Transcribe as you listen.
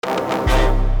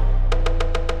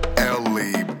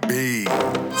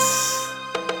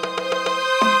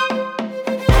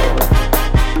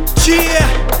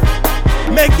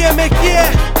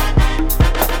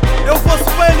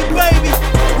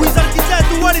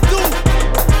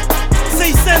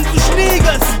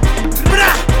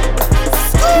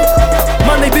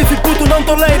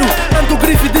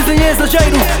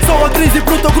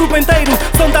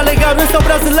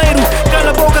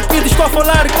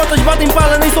falar. Cotas batem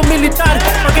pala, nem sou militar.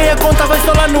 Paguei a conta, vai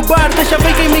só lá no bar. Deixa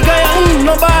ver quem me ganha,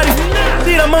 no bar.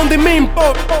 Tira a mão de mim,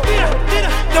 pô.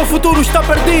 Teu futuro está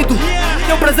perdido.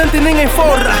 Teu presente ninguém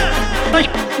forra.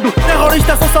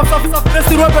 Terrorista só sabe,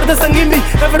 esse rapper de sangue em mim.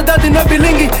 É verdade, não é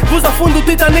bilingue. Usa fundo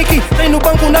Titanic. Tem no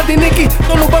banco Nadinique.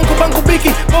 Tô no banco, banco Bique.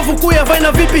 Povo cuia, vai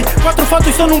na VIP. 4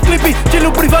 fatos só num clipe.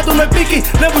 Estilo privado não é pique.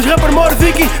 Levo os rapper more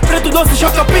Vicky. Preto doce,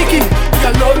 choca pique.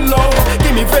 Nigga lolo,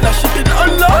 quem me vê na shit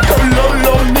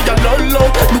lolo, nigga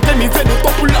lolo. Não quer me ver no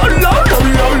topo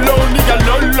lolo, nigga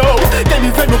lolo. Quem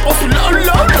me vê no poço lolo,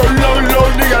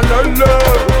 nigga lolo.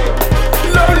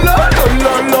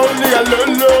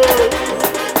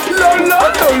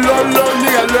 Lolo,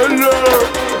 nigga lolo.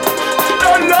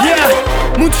 Yeah,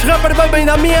 muitos rappers bebem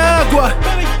da minha água.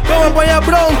 Vão apanhar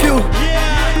brônquio.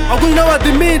 Alguns não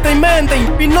admitem, mentem,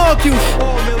 Pinóquios.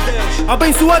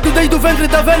 Abençoado desde o ventre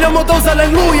da velha, meu Deus,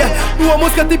 aleluia. Tua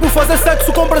música tipo fazer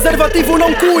sexo com preservativo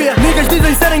não cuia. Niggas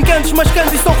dizem serem quentes, mas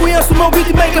quentes só conheço o meu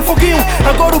beatmaker Foguinho.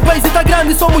 Agora o país tá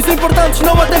grande e somos importantes,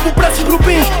 não há tempo para esses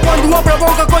grupinhos. Quando abro a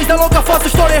boca, coisa louca, faço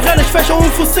história, renas fecham um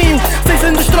focinho.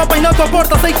 600 tropas na tua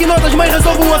porta, sei que notas, mas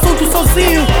resolvo o assunto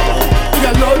sozinho.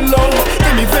 Nigga lolo,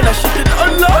 quem